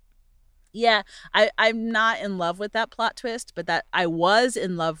 But yeah, I'm not in love with that plot twist, but that I was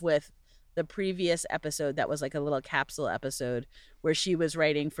in love with the previous episode that was like a little capsule episode where she was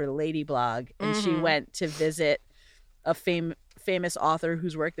writing for the Lady Blog and she went to visit a famous author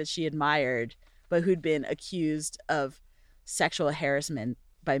whose work that she admired, but who'd been accused of sexual harassment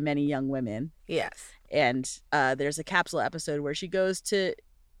by many young women. Yes. And there's a capsule episode where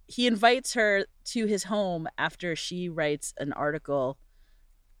he invites her to his home after she writes an article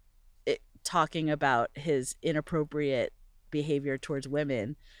talking about his inappropriate behavior towards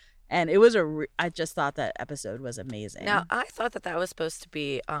women. And it was I just thought that episode was amazing. Now, I thought that was supposed to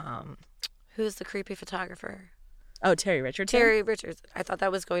be, who's the creepy photographer? Oh, Terry Richardson? Terry Richardson. I thought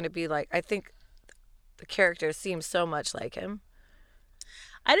that was going to be like, I think the character seems so much like him.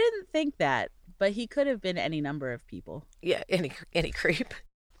 I didn't think that, but he could have been any number of people. Yeah, any creep.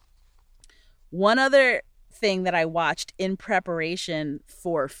 One other thing that I watched in preparation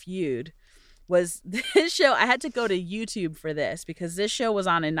for Feud was this show. I had to go to YouTube for this because this show was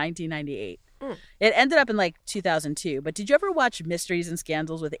on in 1998. It ended up in like 2002. But did you ever watch Mysteries and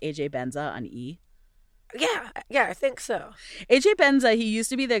Scandals with AJ Benza on E! Yeah, I think so. AJ Benza, he used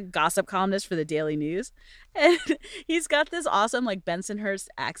to be the gossip columnist for the Daily News. And he's got this awesome like Bensonhurst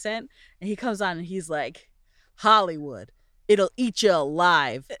accent. And he comes on and he's like, Hollywood, it'll eat you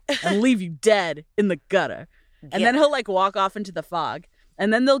alive and leave you dead in the gutter. And then he'll like walk off into the fog.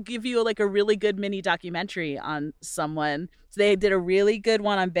 And then they'll give you like a really good mini documentary on someone. So they did a really good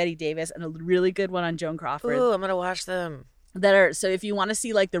one on Betty Davis and a really good one on Joan Crawford. Ooh, I'm going to watch them. So if you want to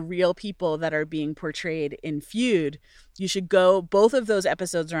see like the real people that are being portrayed in Feud, you should go. Both of those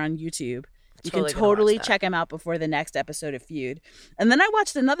episodes are on YouTube. You can totally check them out before the next episode of Feud. And then I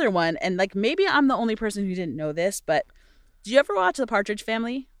watched another one, and like maybe I'm the only person who didn't know this, but did you ever watch The Partridge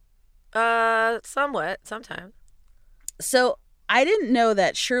Family? Somewhat, sometimes. So I didn't know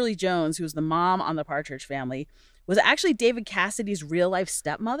that Shirley Jones, who was the mom on The Partridge Family, was actually David Cassidy's real life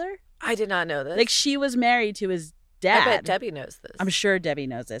stepmother. I did not know this. Like she was married to his dad. I bet Debbie knows this. I'm sure Debbie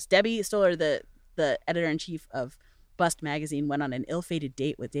knows this. Debbie Stoller, the editor-in-chief of Bust magazine, went on an ill-fated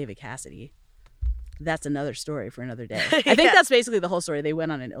date with David Cassidy. That's another story for another day. I think that's basically the whole story. They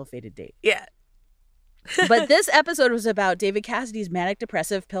went on an ill-fated date. Yeah. But this episode was about David Cassidy's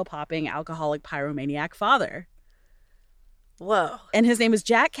manic-depressive, pill-popping, alcoholic, pyromaniac father. Whoa. And his name was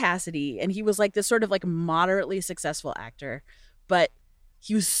Jack Cassidy, and he was like this sort of like moderately successful actor, but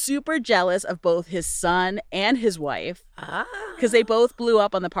he was super jealous of both his son and his wife because they both blew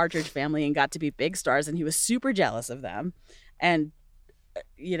up on The Partridge Family and got to be big stars, and he was super jealous of them. And,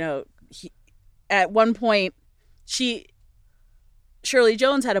 you know, at one point, Shirley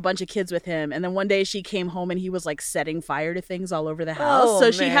Jones had a bunch of kids with him, and then one day she came home and he was like setting fire to things all over the house. So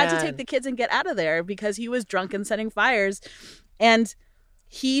she had to take the kids and get out of there because he was drunk and setting fires. And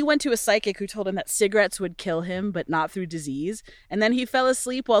he went to a psychic who told him that cigarettes would kill him, but not through disease. And then he fell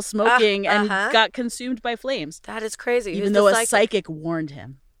asleep while smoking and got consumed by flames. That is crazy. Even though a psychic warned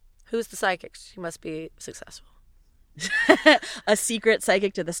him. Who's the psychic? She must be successful. A secret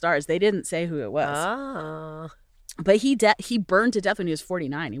psychic to the stars. They didn't say who it was. Oh. But he burned to death when he was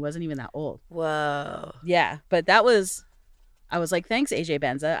 49. He wasn't even that old. Whoa. Yeah, but I was like, thanks, AJ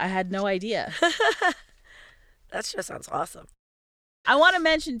Benza. I had no idea. That just sounds awesome. I want to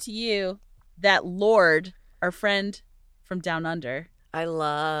mention to you that Lorde, our friend from Down Under,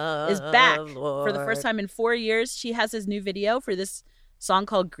 is back Lorde. For the first time in 4 years. She has his new video for this song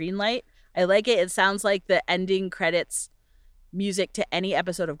called Greenlight. I like it. It sounds like the ending credits music to any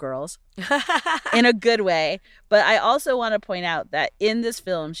episode of Girls in a good way. But I also want to point out that in this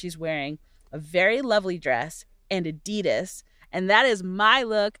film, she's wearing a very lovely dress and Adidas. And that is my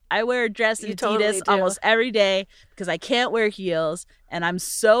look. I wear a dress and Adidas totally almost every day because I can't wear heels. And I'm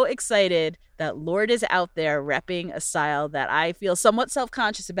so excited that Lorde is out there repping a style that I feel somewhat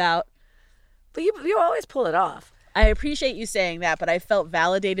self-conscious about. But you always pull it off. I appreciate you saying that, but I felt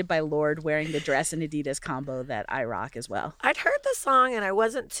validated by Lorde wearing the dress and Adidas combo that I rock as well. I'd heard the song and I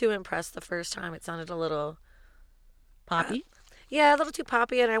wasn't too impressed the first time. It sounded a little poppy. Yeah, a little too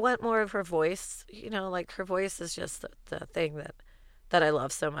poppy, and I want more of her voice. You know, like her voice is just the thing that I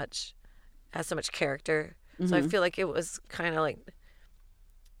love so much. It has so much character. Mm-hmm. So I feel like it was kind of like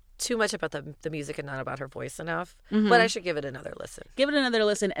too much about the music and not about her voice enough. Mm-hmm. But I should give it another listen. Give it another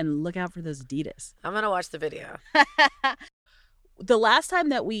listen and look out for those Adidas. I'm going to watch the video. The last time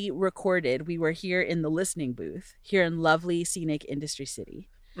that we recorded, we were here in the listening booth, here in lovely, scenic Industry City.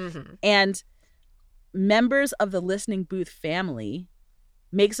 Mm-hmm. And members of the Listening Booth family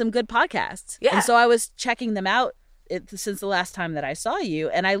make some good podcasts. Yeah. And so I was checking them out since the last time that I saw you,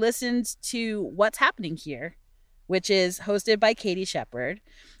 and I listened to What's Happening Here, which is hosted by Katie Shepherd,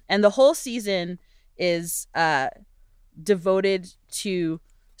 and the whole season is devoted to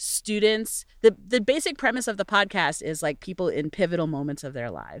students. The basic premise of the podcast is like people in pivotal moments of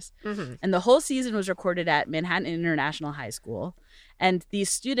their lives. Mm-hmm. And the whole season was recorded at Manhattan International High School, and these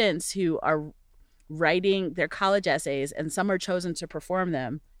students who are writing their college essays, and some are chosen to perform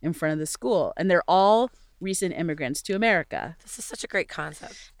them in front of the school, and they're all recent immigrants to America. This is such a great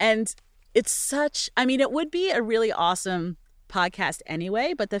concept. And it's such, I mean, it would be a really awesome podcast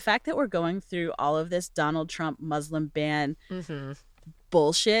anyway, but the fact that we're going through all of this Donald Trump Muslim ban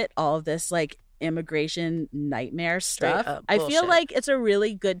bullshit, all of this like immigration nightmare stuff, I feel like it's a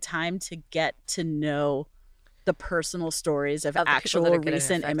really good time to get to know the personal stories of actual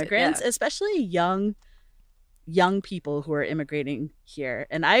recent immigrants, especially young people who are immigrating here.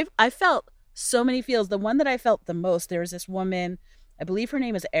 And I felt so many feels. The one that I felt the most, there was this woman, I believe her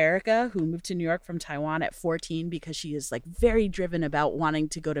name is Erica, who moved to New York from Taiwan at 14 because she is like very driven about wanting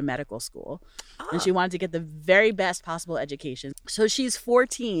to go to medical school. And she wanted to get the very best possible education. So she's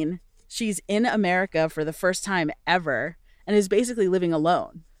 14. She's in America for the first time ever and is basically living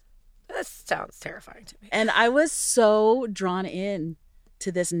alone. That sounds terrifying to me. And I was so drawn in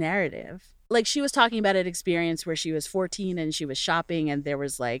to this narrative. Like, she was talking about an experience where she was 14 and she was shopping and there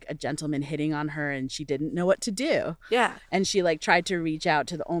was like a gentleman hitting on her and she didn't know what to do. Yeah. And she like tried to reach out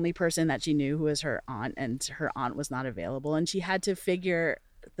to the only person that she knew, who was her aunt, and her aunt was not available. And she had to figure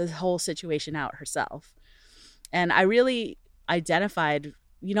the whole situation out herself. And I really identified,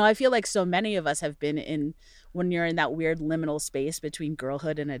 you know, I feel like so many of us have been in, when you're in that weird liminal space between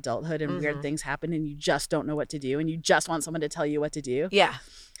girlhood and adulthood, and weird things happen and you just don't know what to do and you just want someone to tell you what to do. Yeah.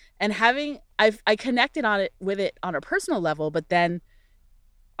 And I connected with it on a personal level, but then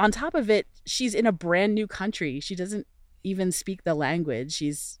on top of it, she's in a brand new country. She doesn't even speak the language.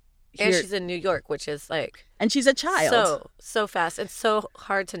 She's here. And she's in New York, which is like, and she's a child. So fast. It's so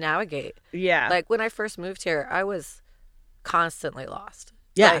hard to navigate. Yeah. Like when I first moved here, I was constantly lost.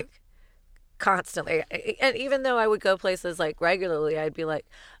 Yeah. Like, constantly. And even though I would go places like regularly, I'd be like,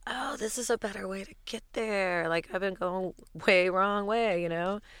 oh, this is a better way to get there. Like, I've been going way wrong way, you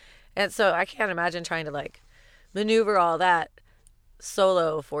know? And so I can't imagine trying to like maneuver all that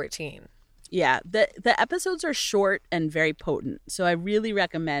solo 14. Yeah. The episodes are short and very potent. So I really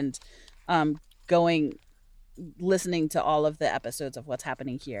recommend listening to all of the episodes of What's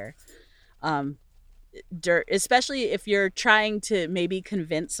Happening Here. Especially if you're trying to maybe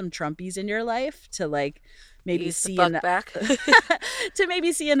convince some Trumpies in your life to like maybe back. to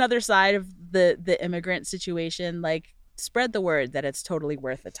maybe see another side of the immigrant situation. Like, spread the word that it's totally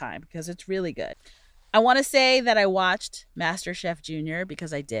worth the time because it's really good. I want to say that I watched MasterChef Junior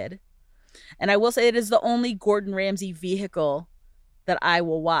because I did. And I will say it is the only Gordon Ramsay vehicle that I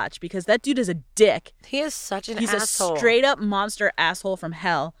will watch because that dude is a dick. He is such an asshole. He's a straight up monster asshole from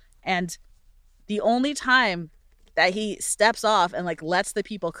hell. And the only time that he steps off and like lets the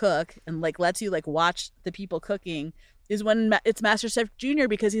people cook and like lets you like watch the people cooking is when it's MasterChef Junior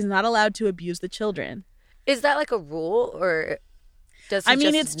because he's not allowed to abuse the children. Is that like a rule, or does he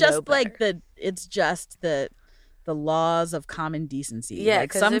it's just like the laws of common decency. Yeah,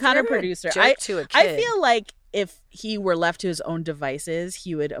 like some kind of producer. I feel like if he were left to his own devices,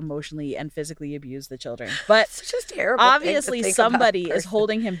 he would emotionally and physically abuse the children. But it's just terrible. Obviously, somebody is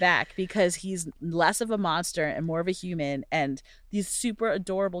holding him back because he's less of a monster and more of a human. And these super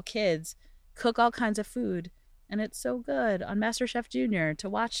adorable kids cook all kinds of food. And it's so good on MasterChef Junior to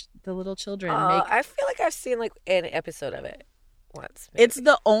watch the little children make. I feel like I've seen like an episode of it once. Maybe. It's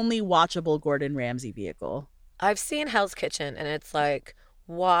the only watchable Gordon Ramsay vehicle. I've seen Hell's Kitchen, and it's like,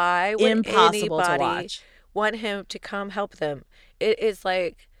 why would impossible anybody to watch. Want him to come help them? It is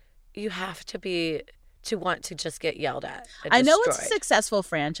like, you have to want to just get yelled at. I know it's a successful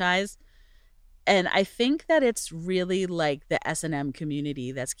franchise. And I think that it's really like the S&M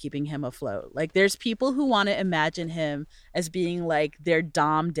community that's keeping him afloat. Like, there's people who want to imagine him as being like their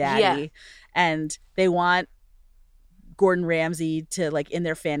dom daddy. Yeah. And they want Gordon Ramsay to, like, in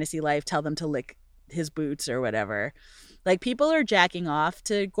their fantasy life, tell them to lick his boots or whatever. Like, people are jacking off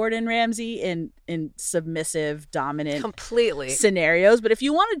to Gordon Ramsay in submissive, dominant completely scenarios. But if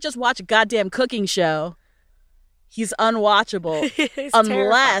you want to just watch a goddamn cooking show, he's unwatchable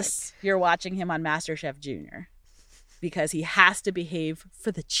unless you're watching him on MasterChef Junior because he has to behave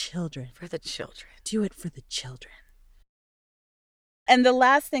for the children. For the children. Do it for the children. And the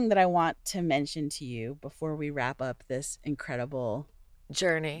last thing that I want to mention to you before we wrap up this incredible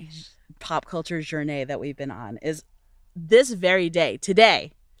journey, pop culture journey that we've been on is this very day,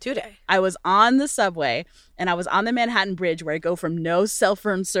 today. I was on the subway and I was on the Manhattan Bridge where I go from no cell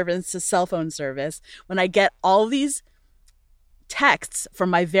phone service to cell phone service when I get all these texts from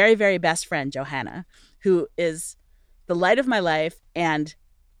my very, very best friend, Johanna, who is the light of my life. And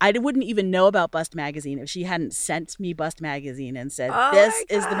I wouldn't even know about Bust Magazine if she hadn't sent me Bust Magazine and said, this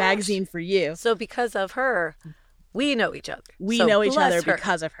is the magazine for you. So because of her, we know each other. We know each other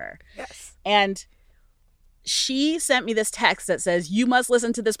because of her. Yes. And she sent me this text that says, you must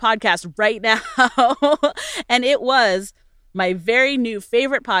listen to this podcast right now. And it was my very new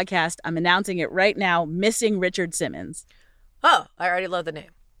favorite podcast. I'm announcing it right now, Missing Richard Simmons. Oh, I already love the name.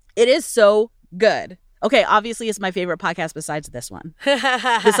 It is so good. Okay, obviously it's my favorite podcast besides this one.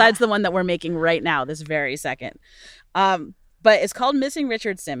 Besides the one that we're making right now, this very second. But it's called Missing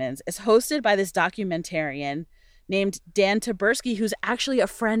Richard Simmons. It's hosted by this documentarian named Dan Taberski, who's actually a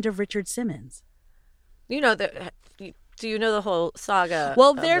friend of Richard Simmons. You know that. Do you know the whole saga?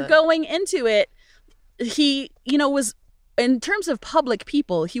 Well, they're going into it. He, was, in terms of public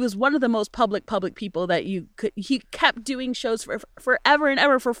people, he was one of the most public people that you could. He kept doing shows for forever and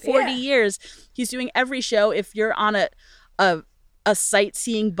ever for 40 years. He's doing every show. If you're on a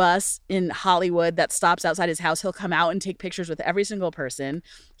sightseeing bus in Hollywood that stops outside his house, he'll come out and take pictures with every single person.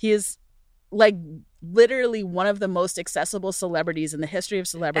 He is like literally one of the most accessible celebrities in the history of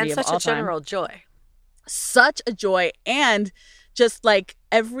celebrity of all time. And such a general joy. Such a joy. And just like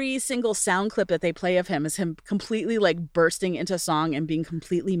every single sound clip that they play of him is him completely like bursting into song and being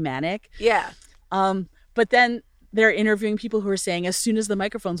completely manic. Yeah. But then they're interviewing people who are saying as soon as the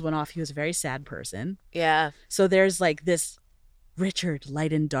microphones went off, he was a very sad person. Yeah. So there's like this Richard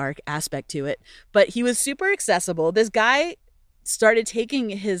light and dark aspect to it. But he was super accessible. This guy started taking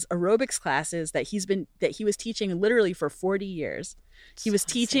his aerobics classes that he was teaching literally for 40 years. He was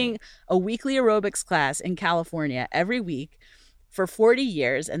teaching a weekly aerobics class in California every week for 40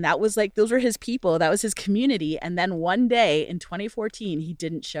 years. And that was like, those were his people. That was his community. And then one day in 2014, he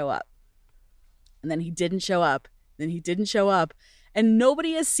didn't show up. And then he didn't show up. Then he didn't show up. And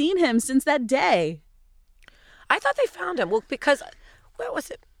nobody has seen him since that day. I thought they found him. Well, because, what was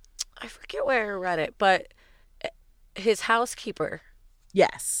it? I forget where I read it, but his housekeeper.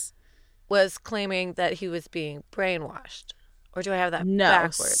 Yes. Was claiming that he was being brainwashed. Or do I have that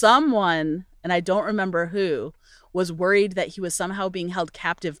backwards? No, someone, and I don't remember who, was worried that he was somehow being held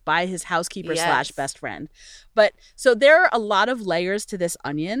captive by his housekeeper / best friend. But so there are a lot of layers to this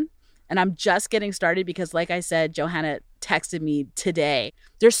onion, and I'm just getting started because, like I said, Johanna texted me today.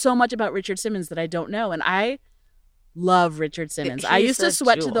 There's so much about Richard Simmons that I don't know, and I love Richard Simmons. I used to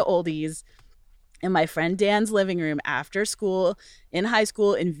sweat to the oldies in my friend Dan's living room after school, in high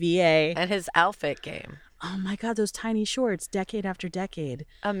school, in VA. And his outfit game. Oh my God, those tiny shorts, decade after decade.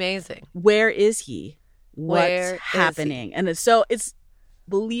 Amazing. Where is he? What's happening? And so it's,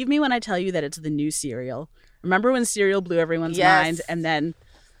 believe me when I tell you that it's the new Serial. Remember when Serial blew everyone's mind and then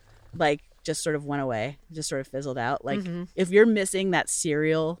like just sort of went away, just sort of fizzled out? Like if you're missing that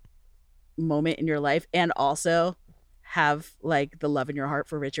Serial moment in your life and also have like the love in your heart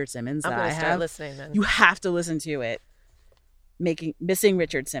for Richard Simmons that I have, start listening then. You have to listen to it. Missing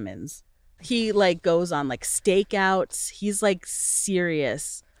Richard Simmons. He like goes on like stakeouts. He's like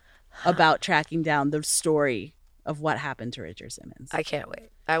serious about tracking down the story of what happened to Richard Simmons. I can't wait.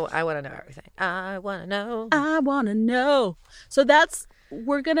 I want to know everything. I want to know. I want to know. So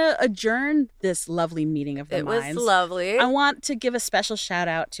we're going to adjourn this lovely meeting of the minds. It was lovely. I want to give a special shout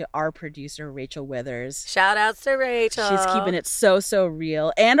out to our producer, Rachel Withers. Shout outs to Rachel. She's keeping it so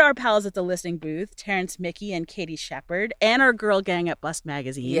real. And our pals at the listening booth, Terrence Mickey and Katie Shepard, and our girl gang at Bust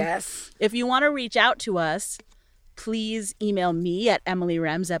Magazine. Yes. If you want to reach out to us, please email me at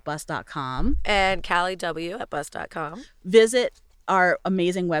emilyrems@bust.com. And Callie W. at bust.com. Visit our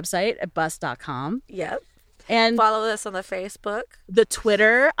amazing website at bust.com. Yep. And follow us on the Facebook. The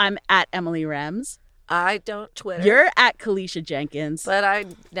Twitter, I'm at Emily Rems. I don't Twitter. You're at Kalisha Jenkins. But I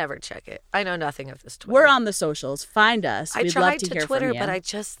never check it. I know nothing of this Twitter. We're on the socials. Find us. We'd love to hear Twitter, from you. But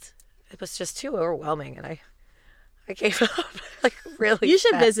it was just too overwhelming, and I gave up. Like really. You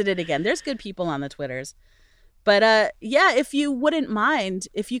should visit it again. There's good people on the Twitters. But yeah, if you wouldn't mind,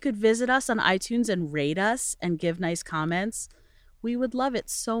 if you could visit us on iTunes and rate us and give nice comments, we would love it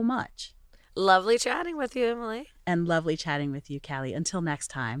so much. Lovely chatting with you, Emily. And lovely chatting with you, Callie. Until next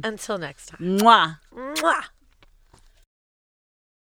time. Until next time. Mwah. Mwah.